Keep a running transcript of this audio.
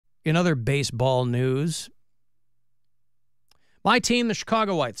in other baseball news, my team, the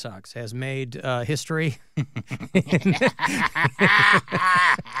Chicago White Sox, has made history in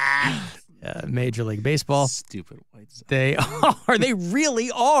Major League Baseball. Stupid White Sox. They are. They really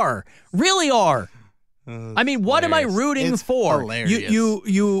are. Really are. I mean, what am I rooting for?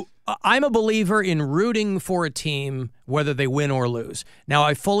 Hilarious. I'm a believer in rooting for a team, whether they win or lose. Now,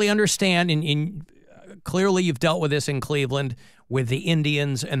 I fully understand, clearly you've dealt with this in Cleveland with the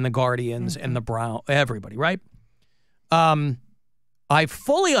Indians and the Guardians and the Browns, everybody, right? I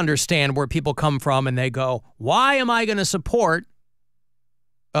fully understand where people come from and they go, why am I going to support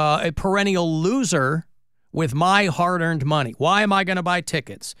a perennial loser with my hard-earned money? Why am I going to buy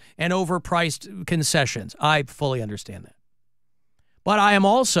tickets and overpriced concessions? I fully understand that. But I am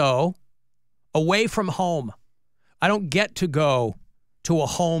also away from home. I don't get to go to a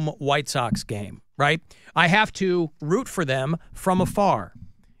home White Sox game, right? I have to root for them from afar.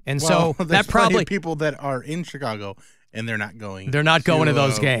 And so that probably people that are in Chicago and they're not going. They're not going to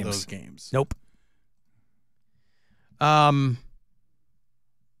those games. Those games. Nope.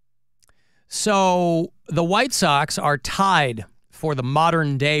 So the White Sox are tied for the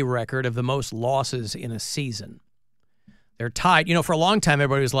modern day record of the most losses in a season. They're tied. You know, for a long time,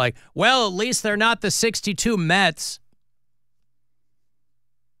 everybody was like, well, at least they're not the 62 Mets.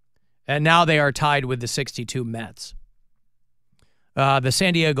 And now they are tied with the 62 Mets. The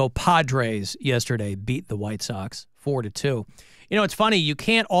San Diego Padres yesterday beat the White Sox 4-2. You know, it's funny. You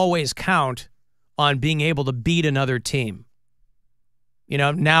can't always count on being able to beat another team. You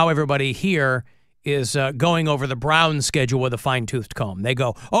know, now everybody here is going over the Browns schedule with a fine-toothed comb. They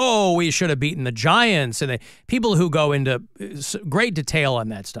go, oh, we should have beaten the Giants. And people who go into great detail on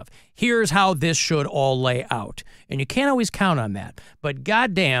that stuff. Here's how this should all lay out. And you can't always count on that. But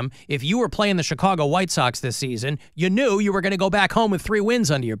goddamn, if you were playing the Chicago White Sox this season, you knew you were going to go back home with 3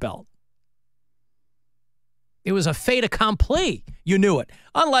 wins under your belt. It was a fait accompli. You knew it.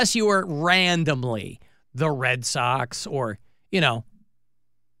 Unless you were randomly the Red Sox or, you know,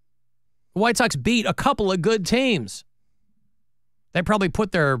 the White Sox beat a couple of good teams. They probably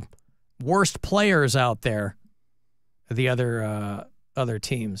put their worst players out there, the other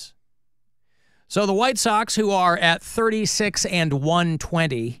teams. So the White Sox, who are at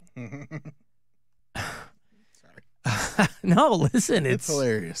 36-120. Sorry. No, listen, it's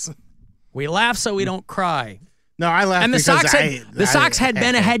hilarious. We laugh so we don't cry. No, I laugh and the because Sox had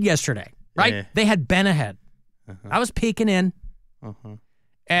been ahead yesterday, right? Yeah. They had been ahead. I was peeking in.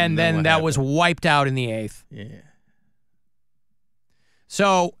 And then that was wiped out in the 8th. Yeah.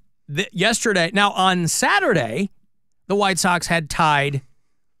 So yesterday, now on Saturday, the White Sox had tied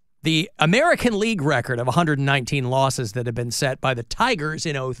the American League record of 119 losses that had been set by the Tigers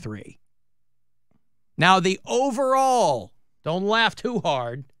in 2003. Now the overall, don't laugh too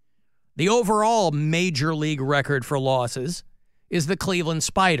hard, the overall major league record for losses is the Cleveland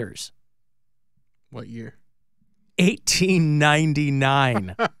Spiders. What year?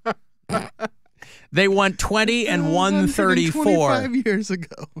 1899. They won 20 and 134. 25 years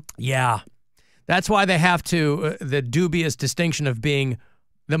ago. Yeah. That's why they have to, the dubious distinction of being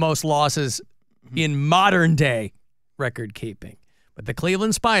the most losses in modern day record keeping. But the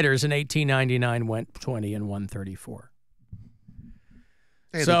Cleveland Spiders in 1899 went 20 and 134.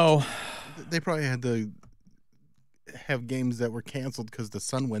 They probably had to have games that were canceled because the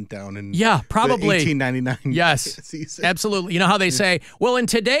sun went down in probably the 1899 yes season. Absolutely. You know how they say, well, in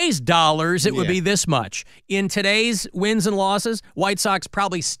today's dollars it would be this much. In today's wins and losses, White Sox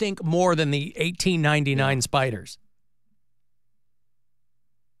probably stink more than the 1899 Spiders.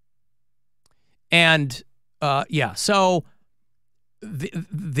 And so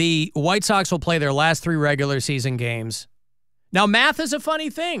the White Sox will play their last 3 regular season games. Now, math is a funny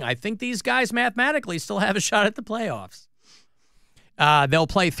thing. I think these guys mathematically still have a shot at the playoffs. They'll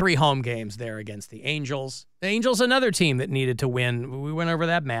play 3 home games there against the Angels. The Angels, another team that needed to win. We went over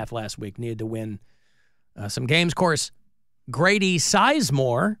that math last week. Needed to win some games. Of course, Grady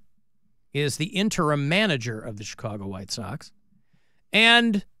Sizemore is the interim manager of the Chicago White Sox.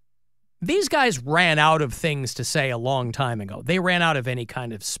 And these guys ran out of things to say a long time ago. They ran out of any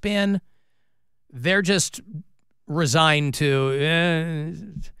kind of spin. They're just resigned to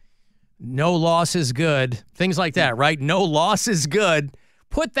no loss is good. Things like that, right? No loss is good.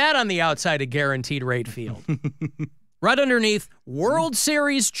 Put that on the outside of guaranteed rate field. Right underneath World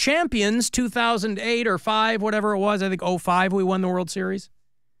Series champions 2008 or 5, whatever it was. I think 2005 we won the World Series.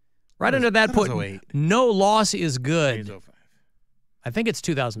 Right under that put no loss is good. I think it's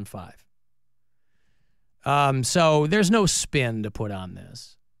 2005. So there's no spin to put on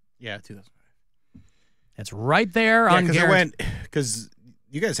this. Yeah, 2005. It's right there on guarantee. Because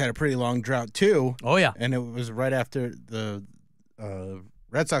you guys had a pretty long drought too. Oh, yeah. And it was right after the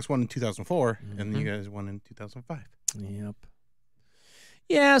Red Sox won in 2004, and you guys won in 2005. Yep.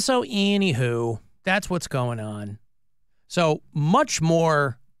 Yeah, so anywho, that's what's going on. So much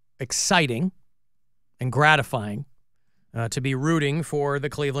more exciting and gratifying to be rooting for the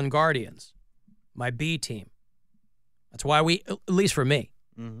Cleveland Guardians, my B team. That's why at least for me,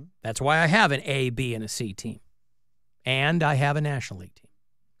 that's why I have an A, B, and a C team. And I have a National League team.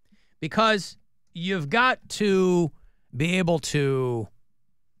 Because you've got to be able to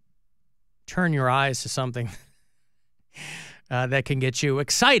turn your eyes to something that can get you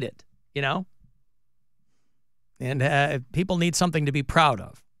excited, you know? And people need something to be proud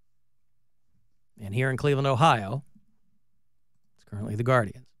of. And here in Cleveland, Ohio, it's currently the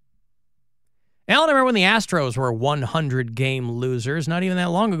Guardians. Alan, I remember when the Astros were 100-game losers, not even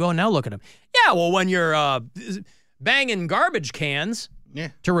that long ago, and now look at them. Yeah, well, when you're banging garbage cans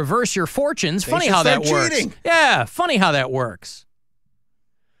to reverse your fortunes, funny how that works. Cheating. Yeah, funny how that works.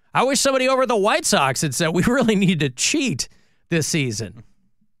 I wish somebody over at the White Sox had said we really need to cheat this season,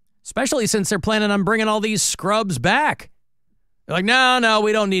 especially since they're planning on bringing all these scrubs back. They're like, no,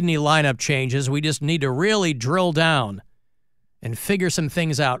 we don't need any lineup changes. We just need to really drill down and figure some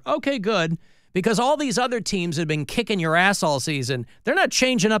things out. Okay, good. Because all these other teams have been kicking your ass all season. They're not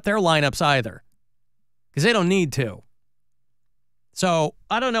changing up their lineups either because they don't need to. So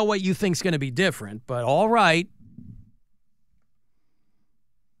I don't know what you think's going to be different, but all right.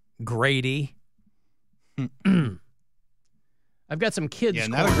 Grady. I've got some kids. Yeah,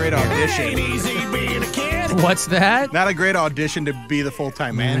 not a great audition. What's that? Not a great audition to be the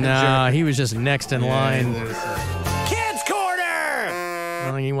full-time manager. No, he was just next in line. Kids Corner! I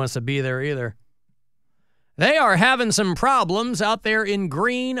don't think he wants to be there either. They are having some problems out there in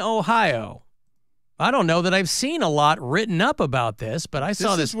Greene, Ohio. I don't know that I've seen a lot written up about this, but I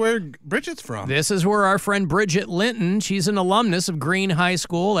saw this. This is where Bridget's from. This is where our friend Bridget Linton, she's an alumnus of Greene High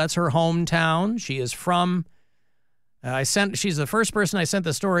School. That's her hometown. She is from, she's the first person I sent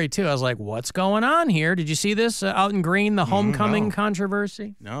the story to. I was like, what's going on here? Did you see this out in Greene, the homecoming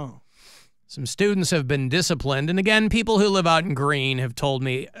controversy? No. Some students have been disciplined. And again, people who live out in Greene have told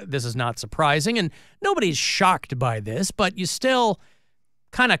me this is not surprising. And nobody's shocked by this, but you still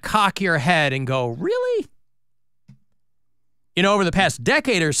kind of cock your head and go, really? You know, over the past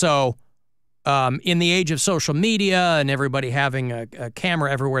decade or so, in the age of social media and everybody having a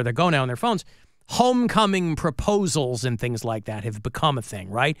camera everywhere they go now on their phones, homecoming proposals and things like that have become a thing,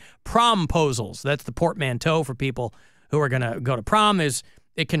 right? Promposals, that's the portmanteau for people who are going to go to prom.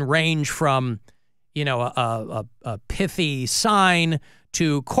 It can range from, you know, a pithy sign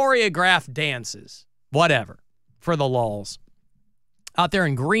to choreographed dances, whatever, for the lulz. Out there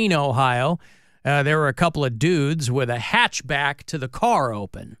in Greene, Ohio, there were a couple of dudes with a hatchback to the car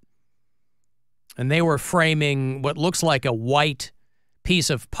open. And they were framing what looks like a white piece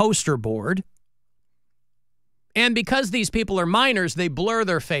of poster board. And because these people are minors, they blur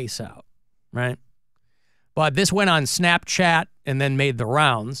their face out, right? But this went on Snapchat and then made the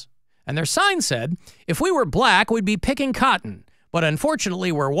rounds. And their sign said, if we were black, we'd be picking cotton. But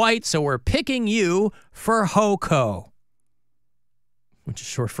unfortunately, we're white, so we're picking you for HoCo, which is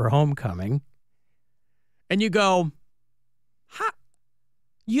short for homecoming. And you go,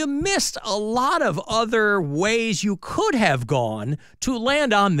 you missed a lot of other ways you could have gone to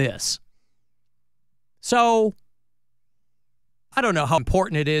land on this. So I don't know how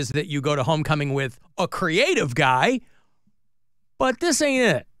important it is that you go to homecoming with a creative guy, but this ain't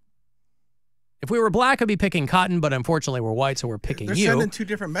it. If we were black, I'd be picking cotton, but unfortunately we're white, so we're picking you. They're sending two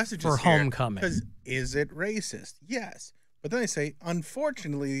different messages for homecoming. Because is it racist? Yes. But then they say,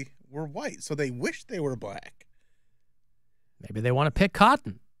 unfortunately, we're white, so they wish they were black. Maybe they want to pick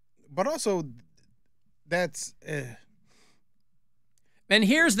cotton. But also, that's... And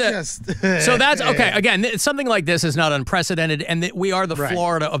here's the... so that's... Okay, again, something like this is not unprecedented, and that we are the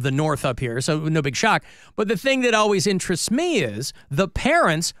Florida of the North up here, so no big shock. But the thing that always interests me is the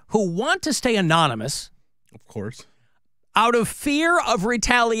parents who want to stay anonymous... Of course. ...out of fear of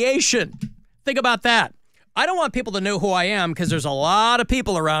retaliation. Think about that. I don't want people to know who I am because there's a lot of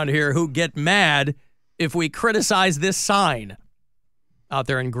people around here who get mad if we criticize this sign out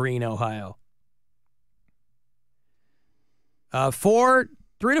there in Greene, Ohio. 3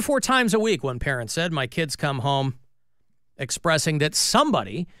 to 4 times a week, one parent said, my kids come home expressing that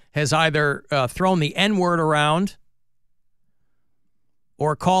somebody has either thrown the N-word around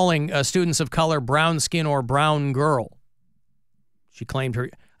or calling students of color brown skin or brown girl. She claimed her...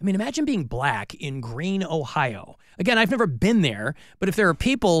 I mean, imagine being black in Greene, Ohio. Again, I've never been there, but if there are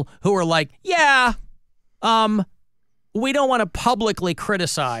people who are like, yeah, we don't want to publicly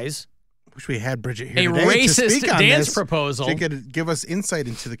criticize Wish we had Bridget a here today racist to speak on dance this, proposal. to give us insight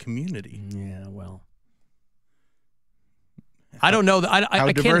into the community. Yeah, well, I don't know. How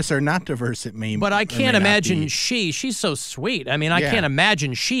I diverse can't, or not diverse it may, but I can't imagine be. she's so sweet. I mean, I can't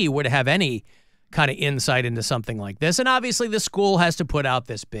imagine she would have any kind of insight into something like this. And obviously, the school has to put out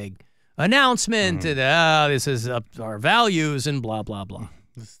this big announcement that this is our values and blah blah blah.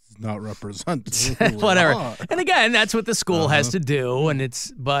 This is not representative. Whatever. And again, that's what the school has to do.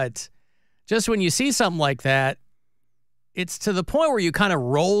 And but just when you see something like that, it's to the point where you kind of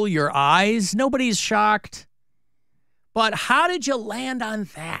roll your eyes. Nobody's shocked. But how did you land on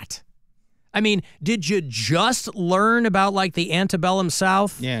that? I mean, did you just learn about like the antebellum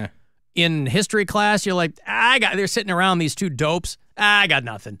South? Yeah. In history class, you're like, they're sitting around these two dopes. I got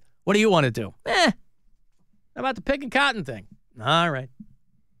nothing. What do you want to do? How about the picking cotton thing? All right.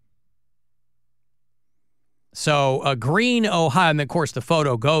 So Green, Ohio, and of course the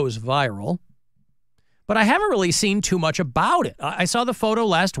photo goes viral. But I haven't really seen too much about it. I saw the photo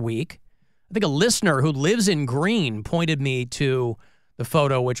last week. I think a listener who lives in Green pointed me to the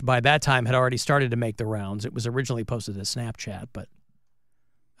photo, which by that time had already started to make the rounds. It was originally posted to Snapchat, but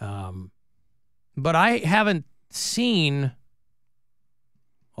I haven't seen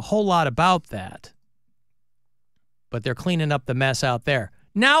a whole lot about that. But they're cleaning up the mess out there.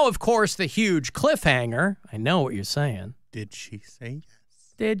 Now, of course, the huge cliffhanger. I know what you're saying. Did she say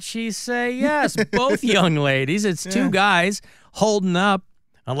yes? Did she say yes? Both young ladies. It's two guys holding up,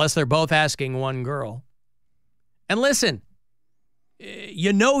 unless they're both asking one girl. And listen,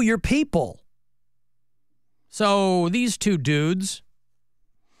 you know your people. So these two dudes,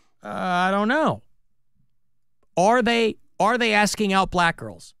 I don't know. Are they asking out black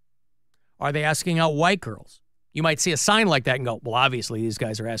girls? Are they asking out white girls? You might see a sign like that and go, well, obviously these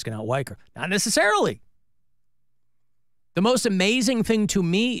guys are asking out white girls. Not necessarily. The most amazing thing to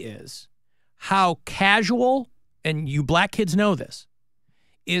me is how casual, and you black kids know this,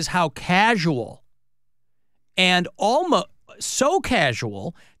 is how casual and almost so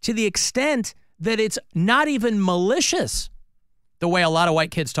casual to the extent that it's not even malicious the way a lot of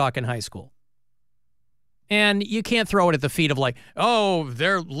white kids talk in high school. And you can't throw it at the feet of like, oh,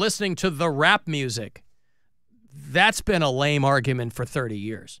 they're listening to the rap music. That's been a lame argument for 30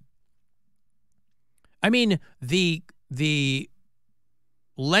 years. I mean, the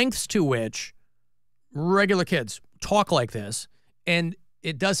lengths to which regular kids talk like this, and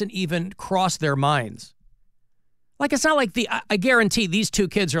it doesn't even cross their minds. Like, it's not like I guarantee these two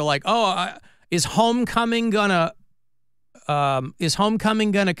kids are like, oh, is homecoming gonna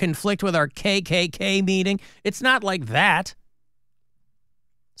conflict with our KKK meeting? It's not like that.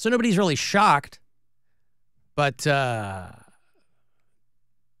 So nobody's really shocked. But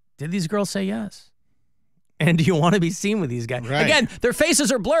did these girls say yes? And do you want to be seen with these guys? Right. Again, their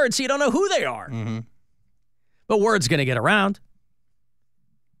faces are blurred, so you don't know who they are. Mm-hmm. But word's going to get around.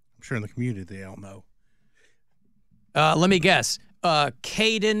 I'm sure in the community they all know. Let me guess.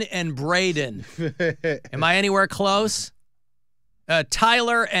 Caden and Braden. Am I anywhere close?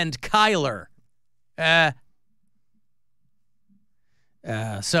 Tyler and Kyler.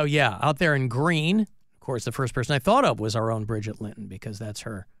 So, yeah, out there in Green. Of course, the first person I thought of was our own Bridget Linton, because that's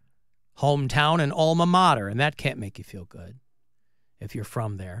her hometown and alma mater, and that can't make you feel good if you're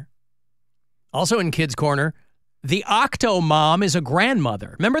from there. Also in Kids Corner, the Octo Mom is a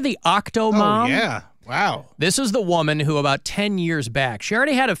grandmother. Remember the Octo Mom? Oh, yeah. Wow. This is the woman who about 10 years back, she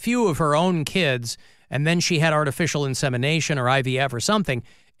already had a few of her own kids, and then she had artificial insemination or IVF or something,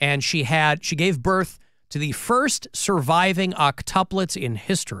 and she gave birth to the first surviving octuplets in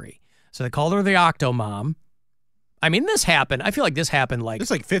history. So they called her the Octo Mom. I mean, this happened. I feel like this happened like... It's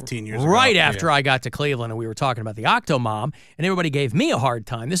like 15 years ago. Right after I got to Cleveland and we were talking about the Octo Mom, and everybody gave me a hard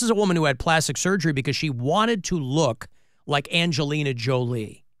time. This is a woman who had plastic surgery because she wanted to look like Angelina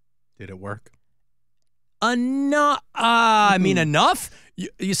Jolie. Did it work? Enough. I mean, enough?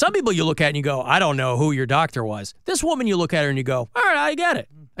 Some people you look at and you go, I don't know who your doctor was. This woman, you look at her and you go, all right, I get it.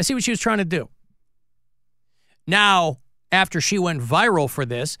 I see what she was trying to do. Now, after she went viral for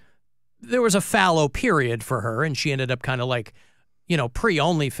this, there was a fallow period for her, and she ended up kind of like,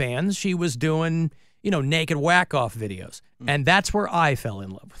 pre-OnlyFans. She was doing, naked whack-off videos. And that's where I fell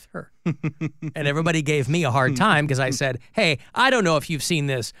in love with her. And everybody gave me a hard time because I said, hey, I don't know if you've seen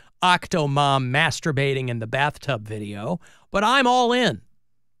this Octo Mom masturbating in the bathtub video, but I'm all in.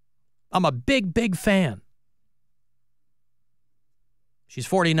 I'm a big, big fan. She's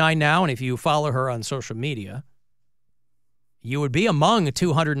 49 now, and if you follow her on social media, you would be among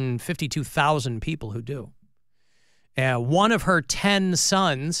 252,000 people who do. One of her 10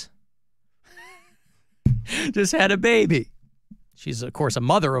 sons just had a baby. She's, of course, a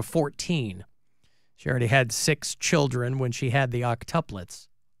mother of 14. She already had 6 children when she had the octuplets.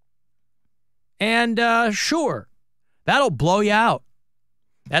 And sure, that'll blow you out.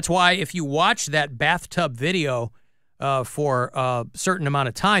 That's why if you watch that bathtub video for a certain amount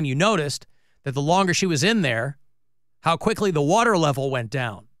of time, you noticed that the longer she was in there, how quickly the water level went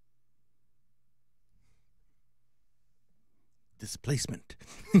down. Displacement.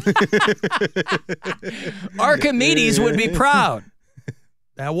 Archimedes would be proud.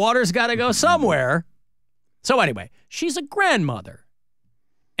 That water's got to go somewhere. So anyway, she's a grandmother.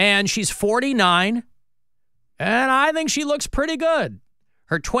 And she's 49. And I think she looks pretty good.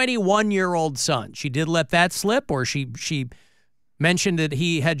 Her 21-year-old son. She did let that slip, or she mentioned that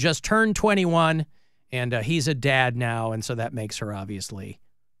he had just turned 21, and he's a dad now, and so that makes her obviously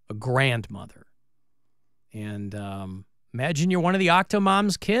a grandmother. And imagine you're one of the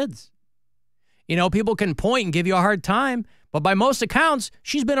Octomom's kids. You know, people can point and give you a hard time, but by most accounts,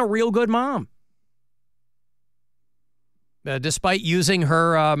 she's been a real good mom. Despite using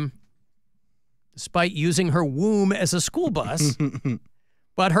her womb as a school bus,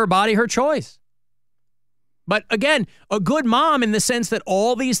 but her body, her choice. But again, a good mom in the sense that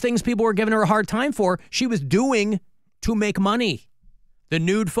all these things people were giving her a hard time for, she was doing to make money. The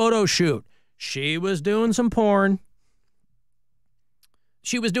nude photo shoot. She was doing some porn.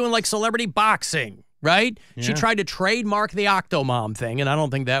 She was doing like celebrity boxing, right? Yeah. She tried to trademark the Octomom thing, and I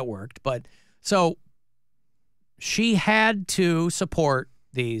don't think that worked. But so she had to support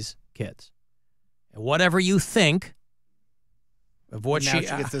these kids. And whatever you think of what now she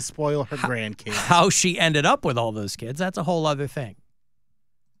gets to spoil her grandkids. How she ended up with all those kids, that's a whole other thing.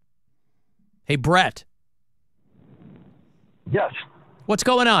 Hey, Brett. Yes. What's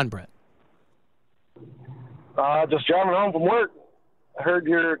going on, Brett? Just driving home from work. I heard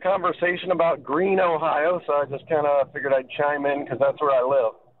your conversation about Green, Ohio, so I just kind of figured I'd chime in because that's where I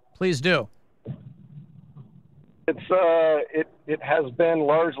live. Please do. It has been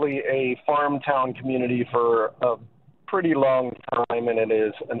largely a farm town community for a pretty long time, and it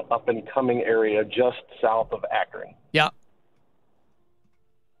is an up-and-coming area just south of Akron. Yeah.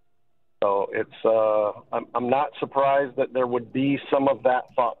 So it's I'm not surprised that there would be some of that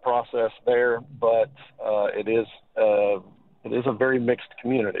thought process there, but it is a very mixed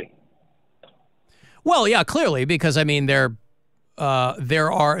community. Well, yeah, clearly, because I mean there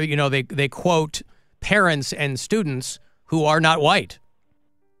are, you know, they quote parents and students who are not white,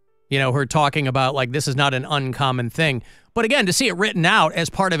 you know, who are talking about like this is not an uncommon thing. But again, to see it written out as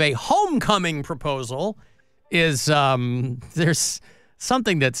part of a homecoming proposal is there's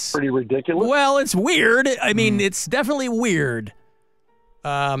something that's pretty ridiculous. Well, it's weird. I mean, it's definitely weird.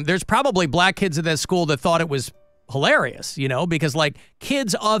 There's probably black kids at that school that thought it was hilarious, you know, because like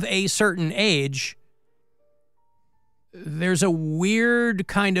kids of a certain age, there's a weird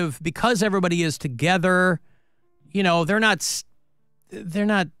kind of, because everybody is together, you know, they're not,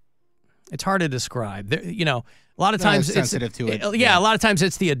 it's hard to describe. You know, a lot of times it's sensitive to it. Yeah, a lot of times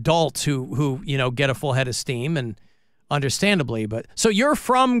it's the adults who, you know, get a full head of steam, and understandably. But so you're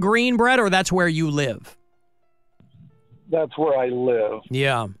from Green, Brett, or that's where you live? That's where I live.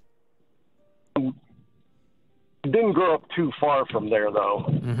 Yeah. Didn't grow up too far from there, though.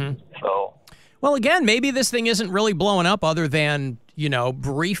 Mm-hmm. So. Well, again, maybe this thing isn't really blowing up other than, you know,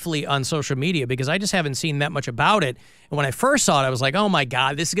 briefly on social media, because I just haven't seen that much about it. And when I first saw it, I was like, oh, my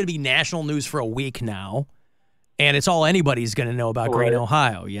God, this is going to be national news for a week now. And it's all anybody's going to know about Green,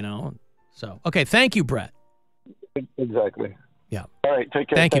 Ohio, you know. So, okay, thank you, Brett. Exactly. Yeah. All right, take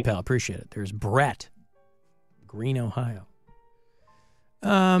care. Thank you, pal. Appreciate it. There's Brett, Green, Ohio.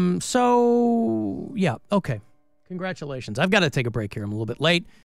 So, yeah, okay. Congratulations. I've got to take a break here. I'm a little bit late.